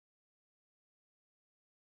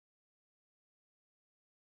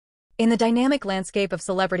In the dynamic landscape of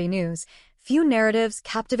celebrity news, few narratives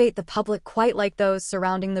captivate the public quite like those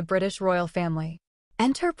surrounding the British royal family.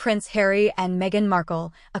 Enter Prince Harry and Meghan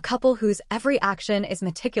Markle, a couple whose every action is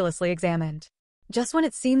meticulously examined. Just when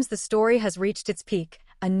it seems the story has reached its peak,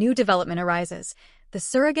 a new development arises. The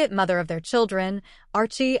surrogate mother of their children,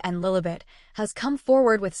 Archie and Lilibet, has come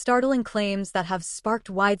forward with startling claims that have sparked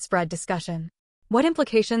widespread discussion. What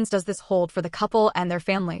implications does this hold for the couple and their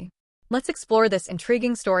family? Let's explore this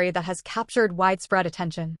intriguing story that has captured widespread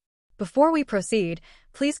attention. Before we proceed,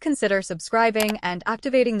 please consider subscribing and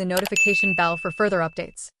activating the notification bell for further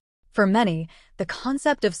updates. For many, the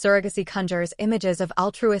concept of surrogacy conjures images of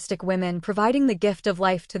altruistic women providing the gift of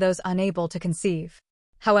life to those unable to conceive.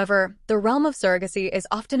 However, the realm of surrogacy is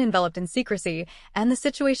often enveloped in secrecy, and the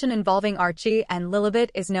situation involving Archie and Lilibet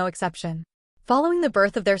is no exception. Following the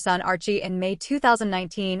birth of their son Archie in May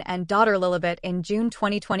 2019 and daughter Lilibet in June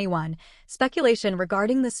 2021, speculation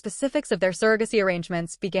regarding the specifics of their surrogacy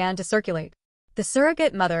arrangements began to circulate. The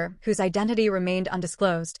surrogate mother, whose identity remained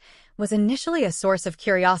undisclosed, was initially a source of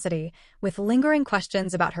curiosity, with lingering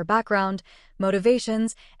questions about her background,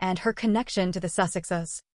 motivations, and her connection to the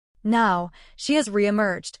Sussexes. Now, she has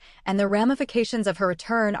re-emerged, and the ramifications of her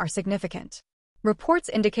return are significant. Reports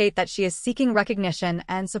indicate that she is seeking recognition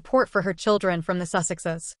and support for her children from the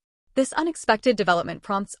Sussexes. This unexpected development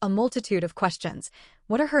prompts a multitude of questions.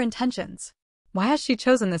 What are her intentions? Why has she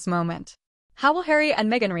chosen this moment? How will Harry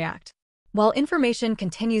and Meghan react? While information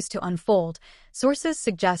continues to unfold, sources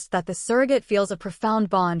suggest that the surrogate feels a profound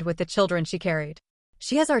bond with the children she carried.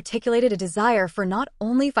 She has articulated a desire for not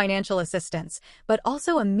only financial assistance, but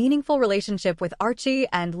also a meaningful relationship with Archie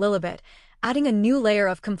and Lilibet, adding a new layer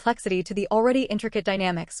of complexity to the already intricate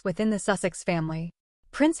dynamics within the Sussex family.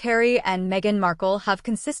 Prince Harry and Meghan Markle have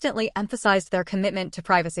consistently emphasized their commitment to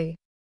privacy.